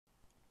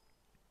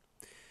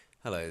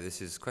Hello,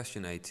 this is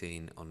question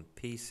 18 on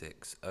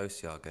P6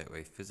 OCR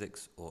Gateway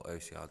Physics or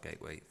OCR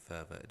Gateway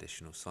Further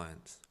Additional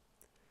Science.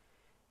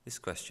 This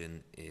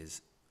question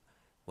is,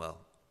 well,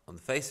 on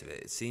the face of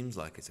it, it seems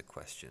like it's a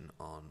question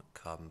on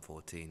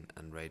carbon-14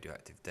 and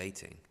radioactive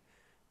dating,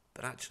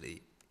 but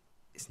actually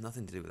it's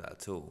nothing to do with that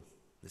at all.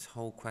 This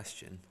whole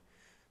question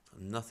has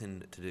got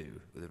nothing to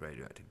do with the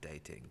radioactive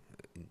dating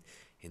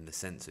in the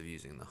sense of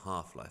using the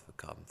half-life of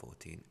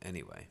carbon-14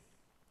 anyway.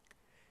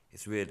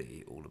 It's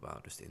really all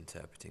about just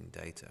interpreting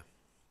data.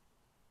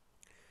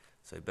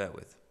 So bear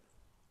with.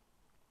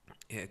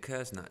 It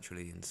occurs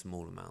naturally in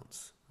small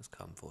amounts as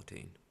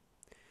carbon-14.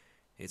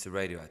 It's a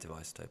radioactive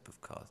isotope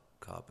of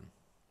carbon.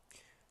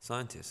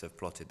 Scientists have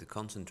plotted the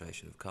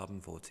concentration of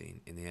carbon-14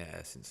 in the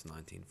air since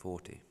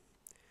 1940.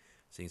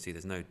 So you can see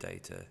there's no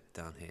data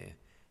down here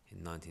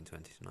in 1920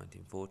 to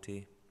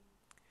 1940.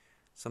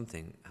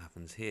 Something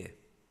happens here.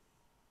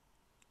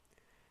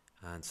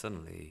 And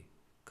suddenly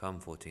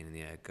carbon-14 in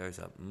the air goes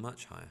up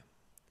much higher.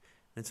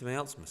 Then something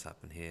else must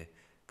happen here.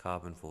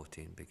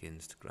 Carbon-14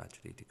 begins to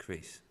gradually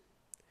decrease.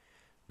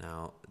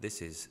 Now,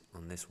 this is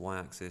on this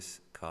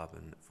y-axis,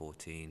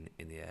 carbon-14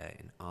 in the air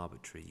in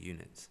arbitrary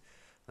units.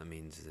 That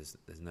means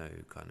there's no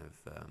kind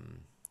of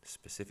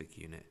specific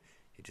unit.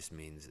 It just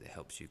means it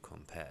helps you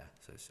compare,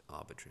 so it's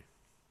arbitrary.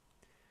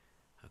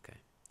 Okay,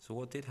 so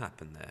what did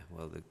happen there?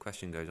 Well, the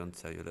question goes on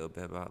to tell you a little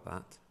bit about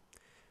that.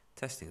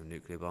 Testing of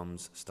nuclear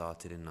bombs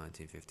started in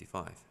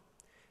 1955.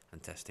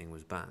 And testing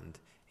was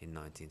banned in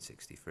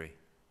 1963.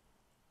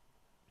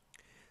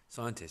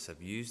 Scientists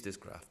have used this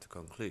graph to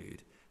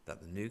conclude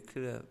that the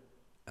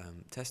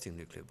testing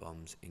nuclear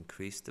bombs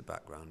increased the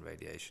background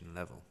radiation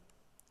level.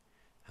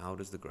 How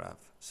does the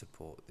graph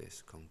support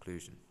this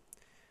conclusion?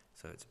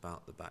 So it's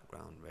about the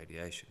background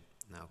radiation.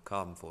 Now,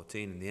 carbon-14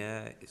 in the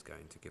air is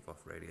going to give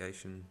off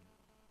radiation.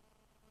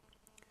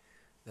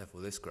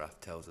 Therefore, this graph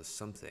tells us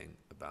something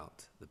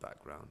about the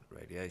background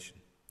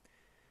radiation.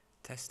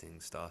 Testing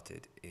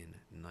started in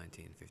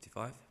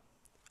 1955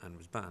 and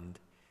was banned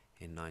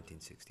in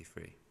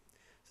 1963. So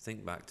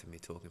think back to me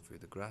talking through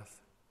the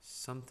graph.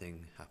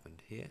 Something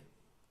happened here.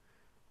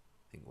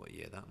 Think what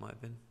year that might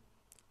have been.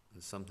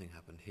 And something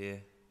happened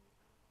here.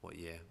 What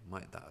year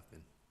might that have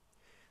been?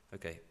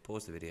 Okay,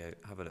 pause the video,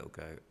 have a little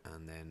go,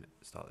 and then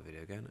start the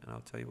video again, and I'll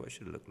tell you what it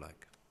should look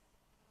like.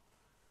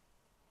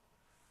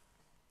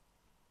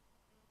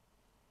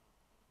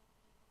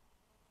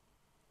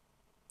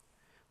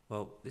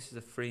 Well, this is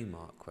a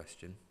 3-mark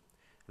question,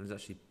 and there's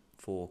actually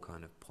 4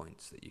 kind of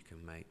points that you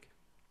can make.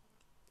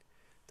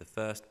 The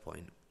first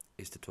point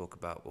is to talk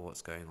about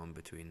what's going on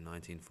between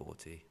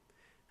 1940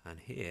 and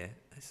here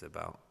it's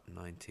about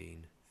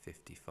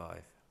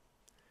 1955.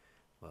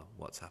 Well,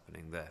 what's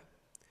happening there?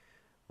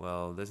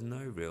 Well, there's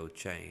no real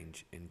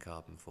change in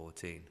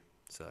carbon-14,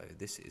 so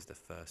this is the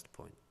first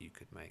point you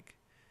could make.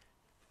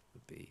 It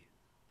would be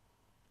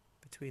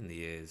between the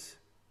years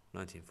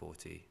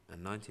 1940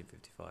 and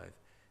 1955.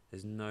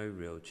 There's no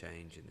real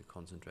change in the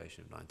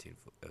concentration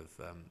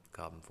of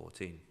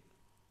carbon-14.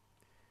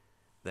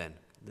 Then,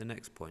 the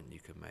next point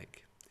you can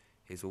make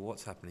is, well,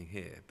 what's happening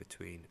here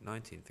between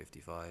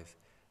 1955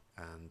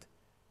 and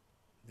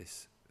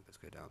this, let's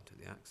go down to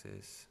the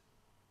axis,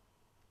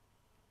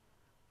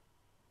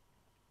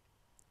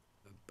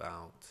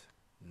 about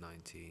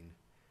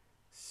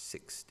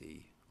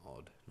 1960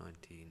 odd,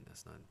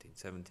 that's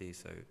 1970,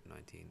 so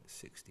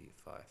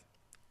 1965.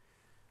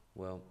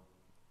 Well,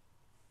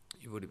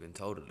 you've already been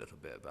told a little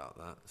bit about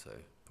that, so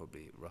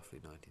probably roughly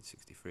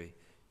 1963.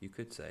 You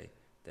could say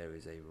there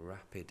is a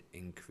rapid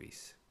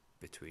increase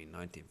between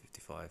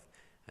 1955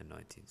 and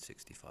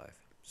 1965.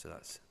 So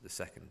that's the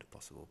second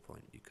possible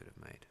point you could have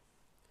made.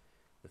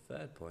 The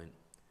third point,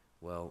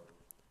 well,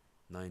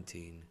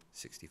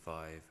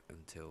 1965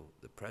 until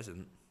the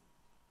present,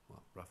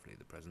 well, roughly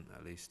the present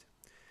at least,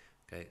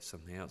 okay,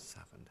 something else has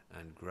happened,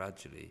 and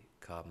gradually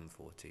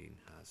carbon-14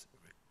 has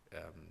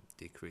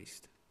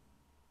decreased.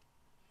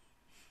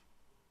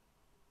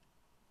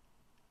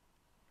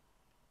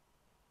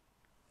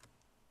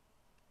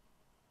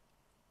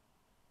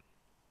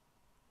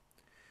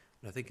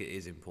 And I think it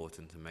is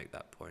important to make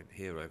that point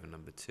here over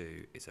number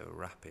 2 is a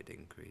rapid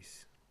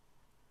increase.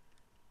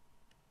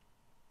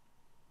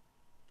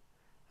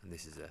 And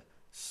this is a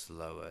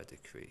slower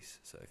decrease.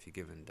 So if you're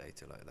given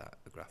data like that,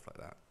 a graph like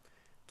that,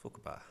 talk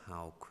about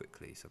how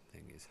quickly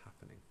something is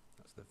happening.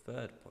 That's the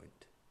third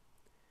point.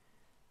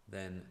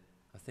 Then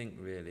I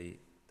think really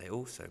they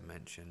also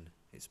mention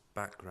its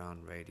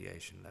background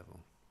radiation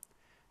level.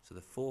 So the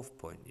fourth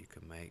point you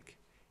can make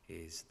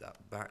is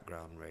that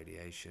background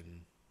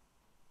radiation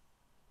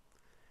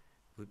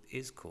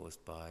is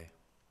caused by,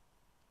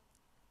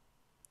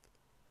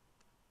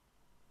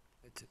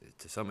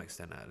 to some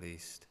extent at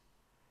least,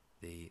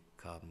 the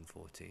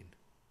carbon-14.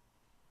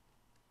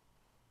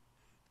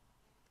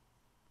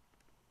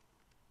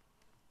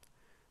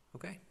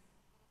 Okay,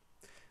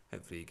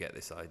 hopefully you get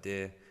this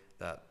idea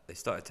that they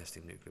started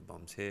testing nuclear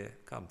bombs here,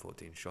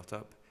 carbon-14 shot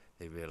up,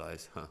 they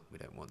realised, we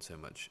don't want so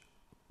much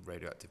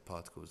radioactive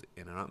particles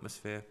in our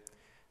atmosphere.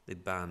 They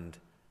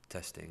banned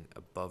testing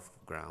above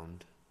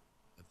ground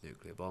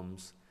nuclear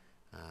bombs,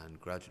 and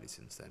gradually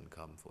since then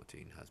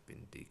carbon-14 has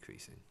been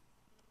decreasing.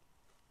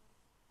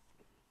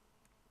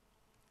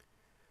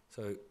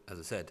 So, as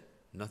I said,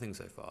 nothing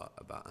so far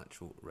about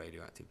actual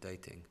radioactive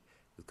dating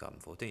with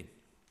carbon-14.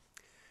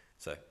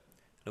 So,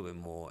 a little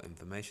bit more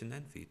information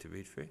then for you to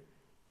read through.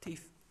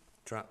 Teeth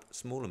trap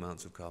small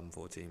amounts of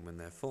carbon-14 when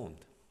they're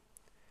formed.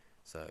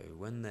 So,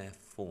 when they're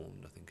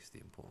formed, I think is the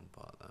important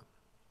part of that.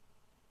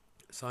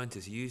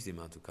 Scientists use the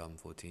amount of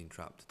carbon-14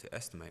 trapped to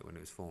estimate when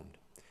it was formed.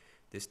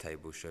 This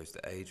table shows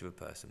the age of a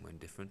person when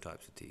different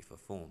types of teeth are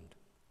formed.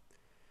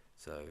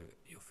 So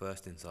your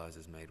first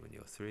incisor is made when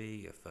you're 3,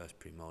 your first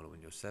premolar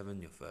when you're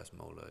 7, your first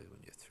molar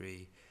when you're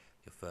 3,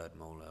 your third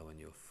molar when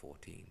you're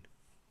 14.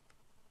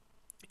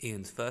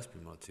 Ian's first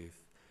premolar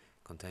tooth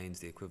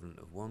contains the equivalent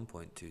of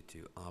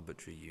 1.22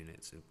 arbitrary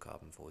units of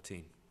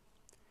carbon-14.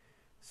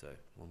 So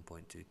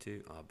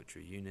 1.22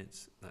 arbitrary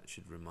units, that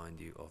should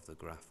remind you of the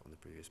graph on the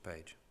previous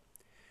page.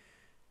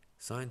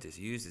 Scientists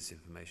used this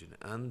information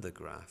and the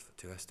graph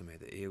to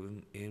estimate that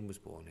Ian was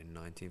born in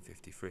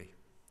 1953.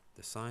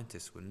 The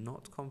scientists were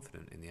not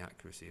confident in the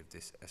accuracy of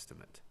this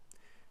estimate.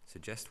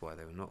 Suggest why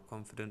they were not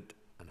confident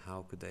and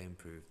how could they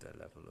improve their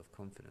level of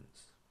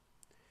confidence.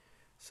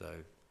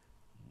 So,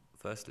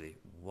 firstly,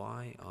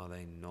 why are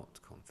they not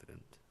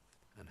confident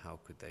and how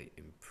could they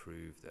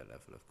improve their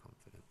level of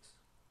confidence?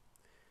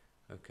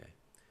 Okay,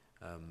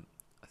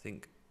 I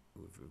think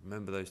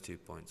remember those 2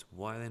 points.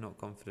 Why are they not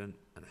confident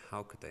and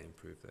how could they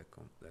improve their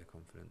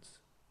confidence?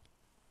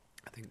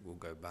 I think we'll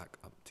go back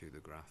up to the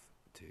graph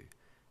to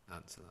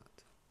answer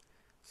that.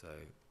 So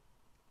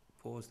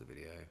pause the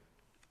video,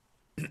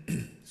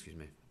 excuse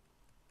me,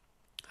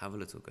 have a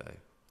little go.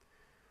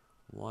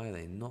 Why are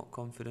they not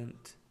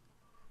confident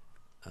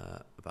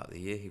about the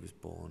year he was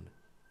born?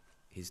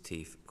 His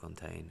teeth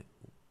contain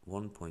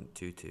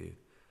 1.22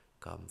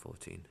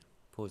 carbon-14.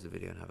 Pause the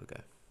video and have a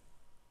go.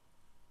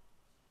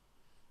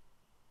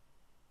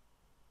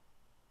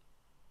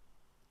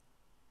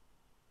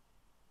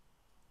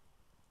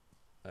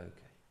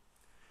 Okay,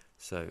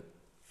 so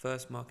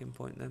first marking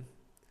point then.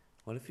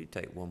 Well, if you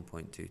take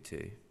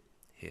 1.22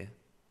 here,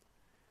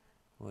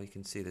 well, you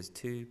can see there's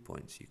 2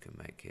 points you can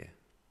make here.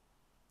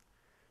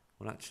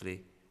 Well,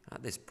 actually,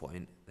 at this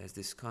point, there's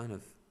this kind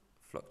of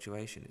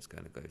fluctuation. It's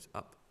going to go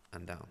up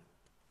and down.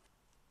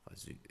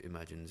 If I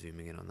imagine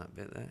zooming in on that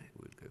bit there,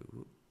 it would go,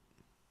 whoop.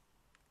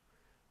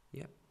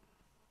 Yep.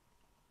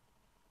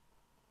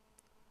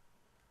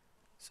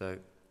 So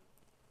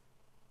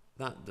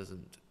that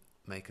doesn't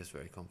make us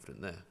very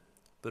confident there.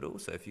 But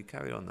also, if you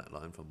carry on that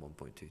line from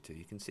 1.22,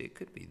 you can see it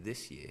could be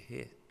this year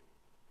here.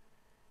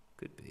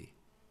 Could be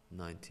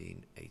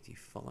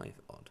 1985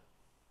 odd.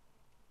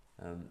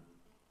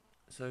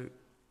 So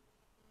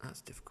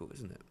that's difficult,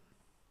 isn't it?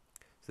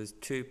 So there's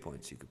 2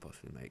 points you could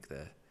possibly make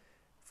there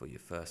for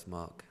your first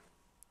mark.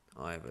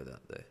 Either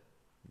that the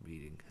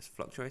reading has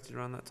fluctuated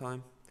around that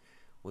time,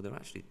 or there are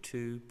actually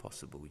 2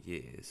 possible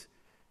years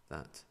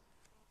that,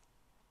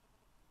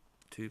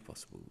 2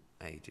 possible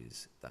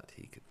ages that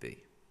he could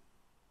be.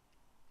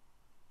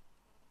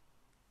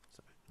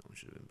 That one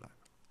should have been black.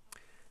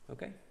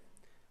 Okay,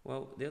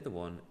 well, the other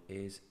one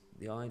is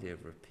the idea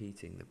of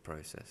repeating the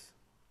process.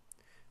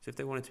 So if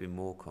they wanted to be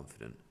more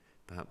confident,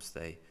 perhaps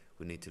they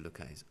would need to look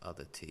at his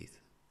other teeth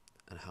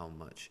and how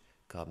much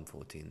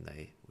carbon-14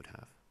 they would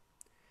have.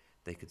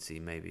 They could see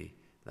maybe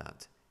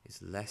that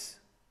is less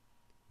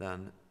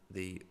than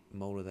the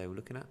molar they were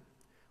looking at,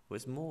 or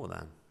it's more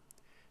than.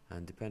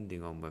 And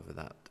depending on whether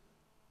that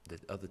the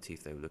other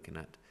teeth they were looking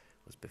at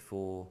was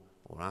before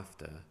or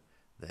after,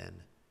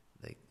 then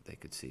they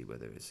could see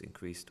whether it's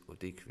increased or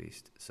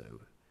decreased, so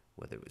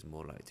whether it was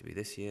more likely to be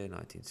this year,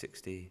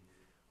 1960,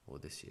 or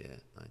this year,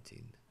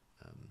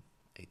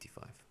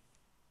 1985.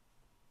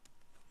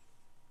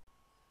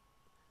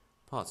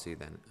 Part C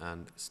then,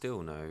 and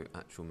still no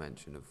actual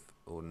mention of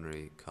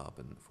ordinary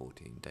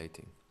carbon-14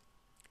 dating.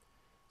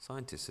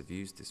 Scientists have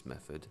used this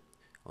method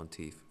on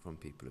teeth from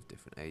people of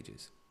different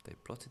ages. They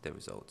plotted their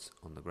results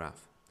on the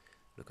graph.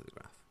 Look at the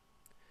graph.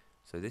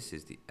 So this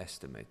is the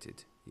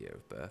estimated year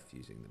of birth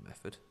using the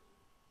method,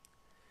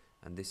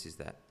 and this is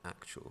their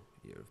actual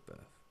year of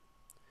birth.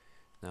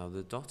 Now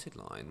the dotted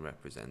line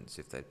represents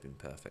if they'd been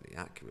perfectly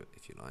accurate,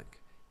 if you like,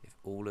 if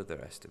all of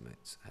their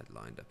estimates had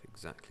lined up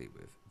exactly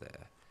with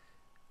their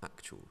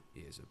actual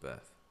years of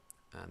birth.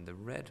 And the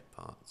red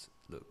parts,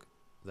 look,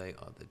 they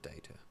are the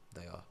data.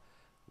 They are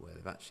where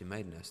they've actually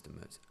made an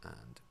estimate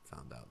and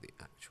found out the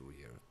actual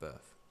year of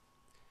birth.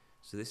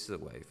 So this is a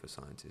way for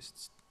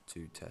scientists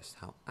to test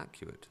how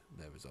accurate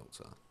their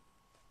results are.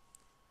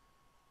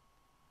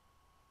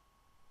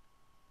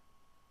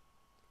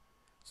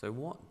 So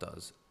what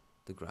does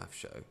the graph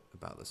show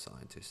about the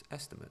scientists'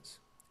 estimates?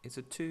 It's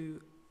a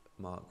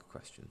 2-mark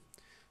question,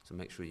 so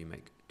make sure you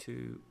make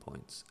 2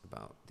 points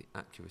about the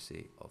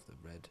accuracy of the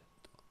red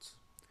dots.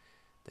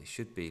 They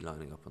should be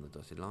lining up on the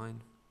dotted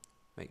line.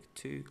 Make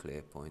 2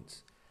 clear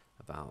points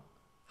about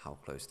how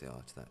close they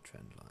are to that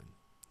trend line,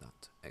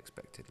 that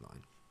expected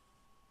line.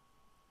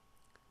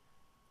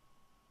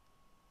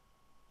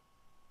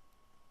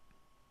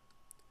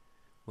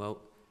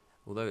 Well,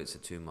 Although it's a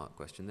 2-mark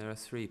question, there are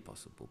 3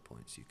 possible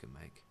points you can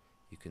make.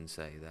 You can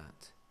say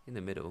that in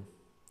the middle,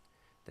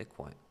 they're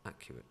quite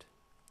accurate.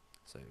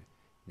 So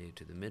near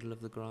to the middle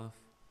of the graph,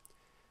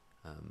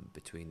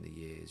 between the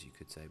years, you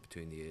could say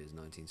between the years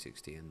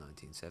 1960 and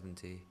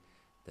 1970,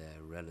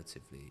 they're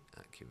relatively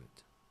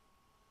accurate.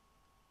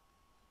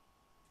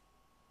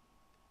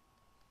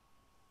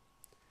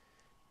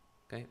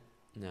 Okay,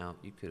 now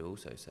you could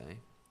also say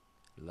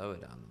lower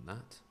down than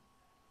that.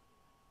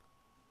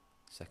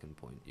 Second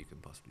point you can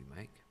possibly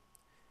make,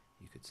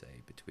 you could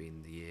say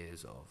between the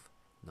years of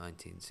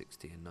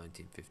 1960 and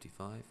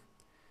 1955,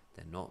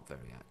 they're not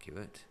very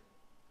accurate.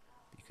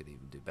 You could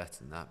even do better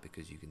than that,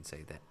 because you can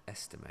say their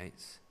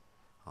estimates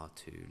are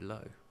too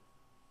low.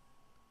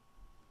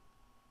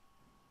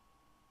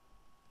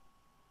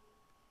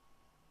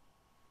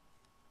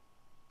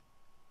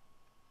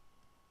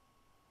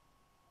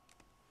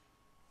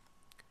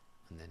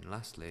 And then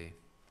lastly,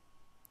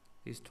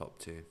 these top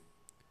 2,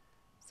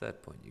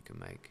 third point you can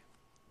make,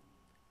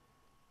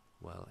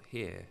 well,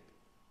 here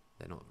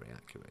they're not very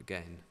accurate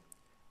again,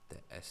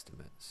 their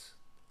estimates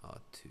are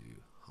too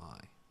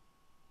high.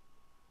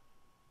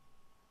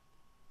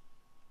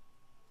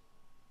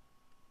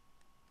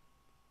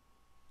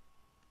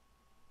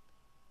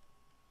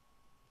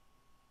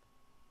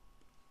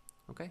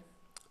 Okay,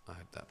 I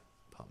hope that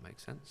part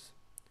makes sense.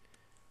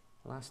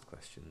 Last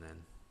question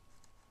then,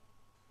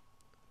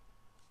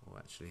 or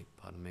actually,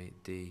 pardon me,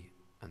 D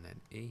and then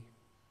E.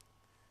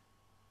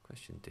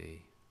 Question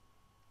D.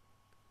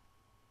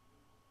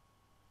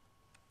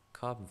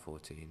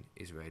 Carbon-14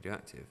 is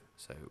radioactive,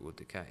 so it will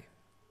decay.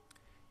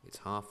 Its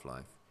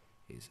half-life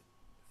is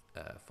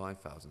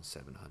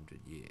 5,700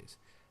 years,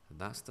 and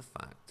that's the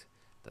fact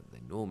that they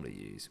normally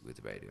use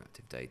with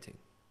radioactive dating.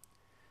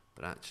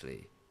 But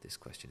actually, this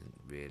question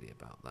isn't really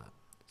about that.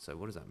 So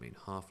what does that mean?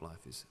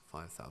 Half-life is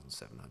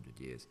 5,700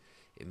 years.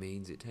 It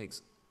means it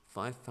takes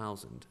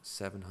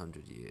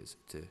 5,700 years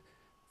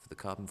for the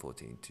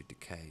carbon-14 to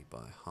decay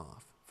by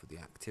half, for the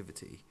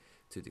activity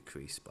to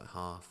decrease by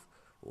half,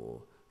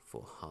 or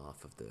for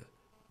half of the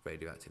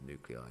radioactive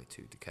nuclei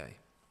to decay.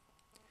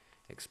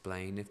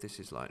 Explain if this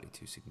is likely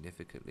to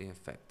significantly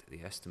affect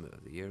the estimate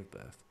of the year of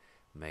birth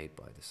made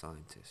by the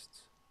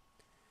scientists.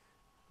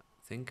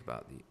 Think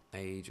about the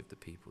age of the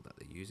people that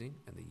they're using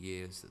and the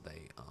years that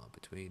they are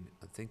between,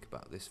 and think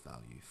about this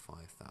value,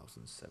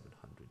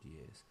 5,700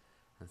 years,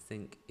 and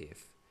think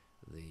if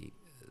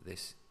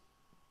this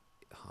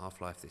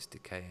half-life, this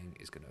decaying,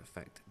 is going to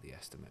affect the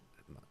estimate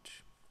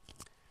much.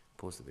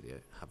 Pause the video,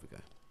 have a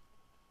go.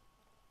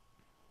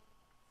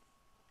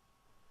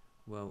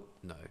 Well,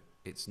 no,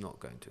 it's not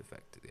going to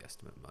affect the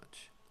estimate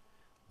much.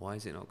 Why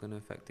is it not going to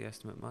affect the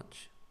estimate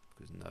much?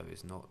 Because no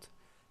is not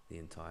the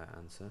entire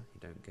answer.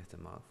 You don't get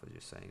a mark for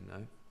just saying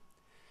no.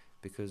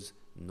 Because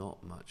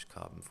not much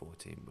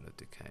carbon-14 will have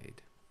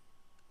decayed.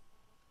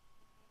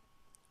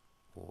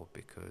 Or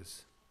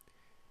because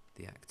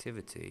the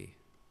activity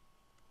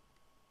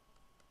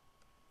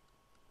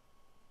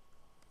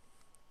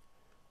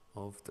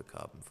of the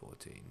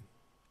carbon-14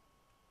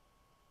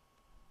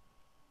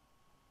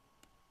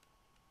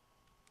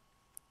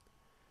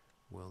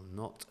 will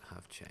not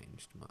have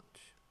changed much.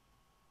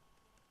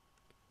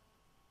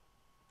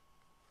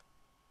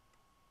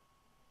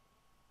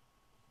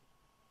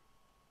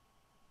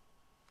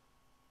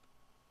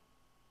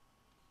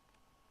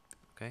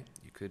 Okay,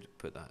 you could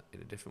put that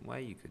in a different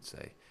way. You could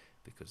say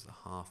because the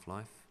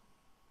half-life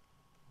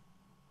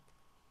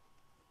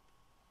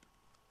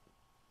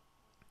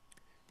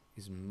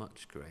is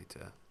much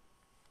greater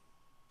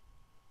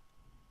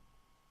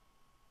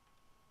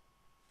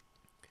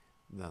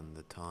than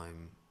the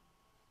time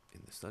in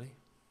the study.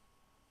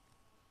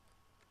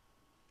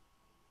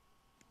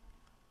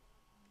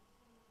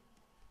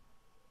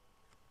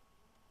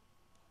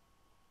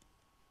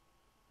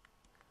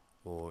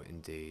 Or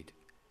indeed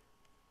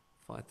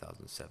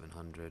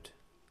 5,700.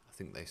 I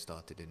think they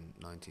started in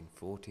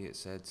 1940, it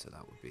said, so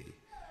that would be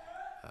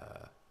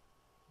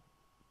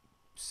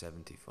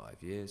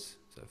 75 years.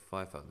 So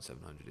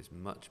 5,700 is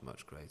much,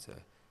 much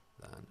greater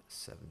than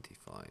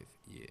 75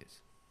 years.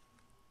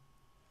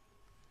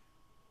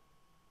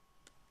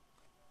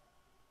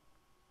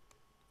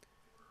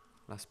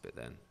 Last bit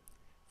then.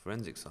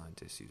 Forensic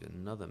scientists use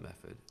another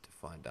method to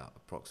find out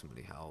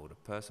approximately how old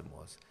a person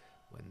was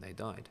when they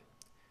died.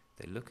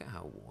 They look at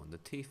how worn the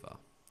teeth are.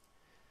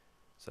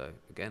 So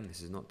again,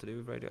 this is not to do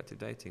with radioactive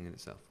dating in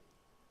itself.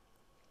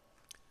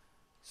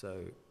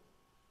 So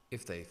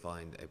if they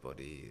find a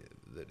body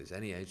that is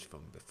any age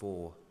from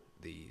before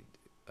the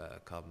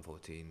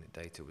carbon-14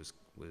 data was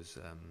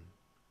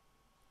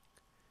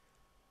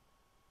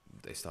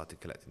they started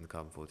collecting the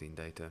carbon-14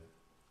 data,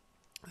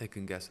 they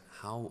can guess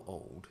how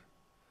old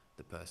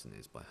the person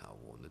is by how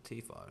worn the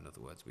teeth are. In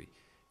other words, we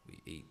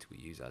eat, we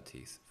use our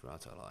teeth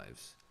throughout our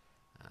lives,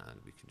 and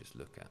we can just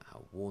look at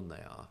how worn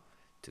they are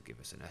to give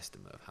us an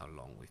estimate of how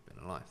long we've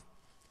been alive.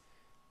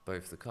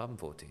 Both the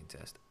carbon-14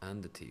 test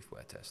and the teeth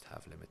wear test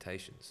have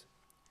limitations.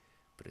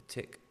 Put a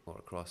tick or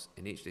a cross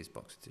in each of these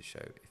boxes to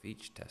show if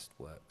each test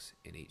works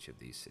in each of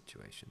these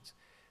situations.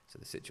 So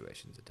the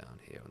situations are down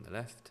here on the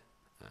left,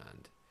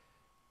 and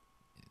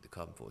the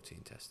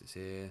carbon-14 test is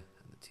here,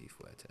 and the teeth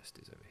wear test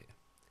is over here.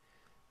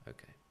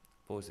 Okay,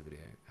 pause the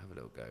video, have a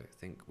little go,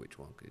 think which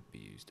one could be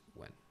used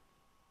when.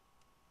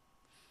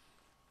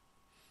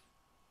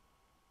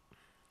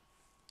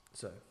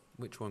 So,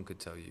 which one could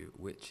tell you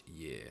which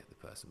year the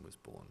person was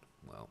born?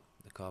 Well,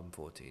 the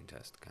carbon-14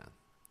 test can,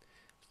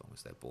 as long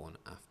as they're born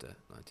after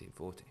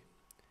 1940.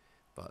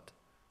 But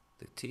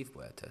the teeth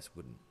wear test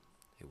wouldn't.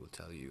 It will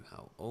tell you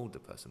how old the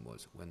person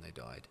was when they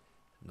died,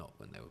 not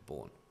when they were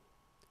born.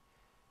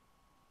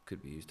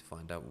 Could be used to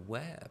find out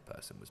where a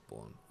person was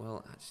born.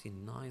 Well, actually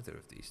neither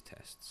of these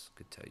tests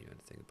could tell you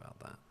anything about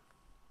that.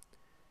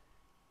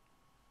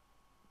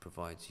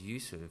 Provides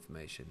useful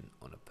information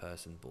on a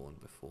person born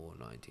before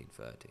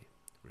 1930.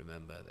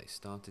 Remember, they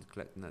started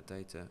collecting that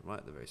data right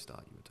at the very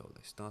start. You were told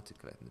they started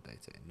collecting the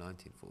data in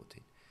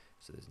 1914.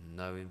 So there's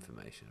no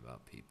information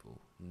about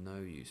people, no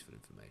useful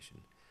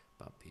information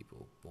about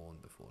people born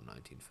before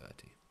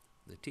 1930.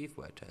 The teeth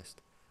wear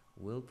test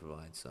will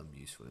provide some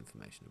useful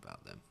information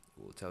about them.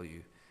 It will tell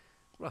you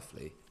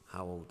roughly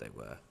how old they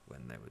were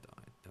when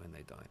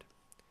they died.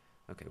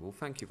 Okay, well,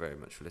 thank you very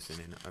much for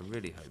listening. I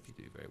really hope you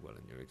do very well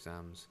in your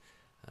exams.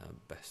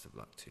 Best of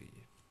luck to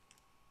you.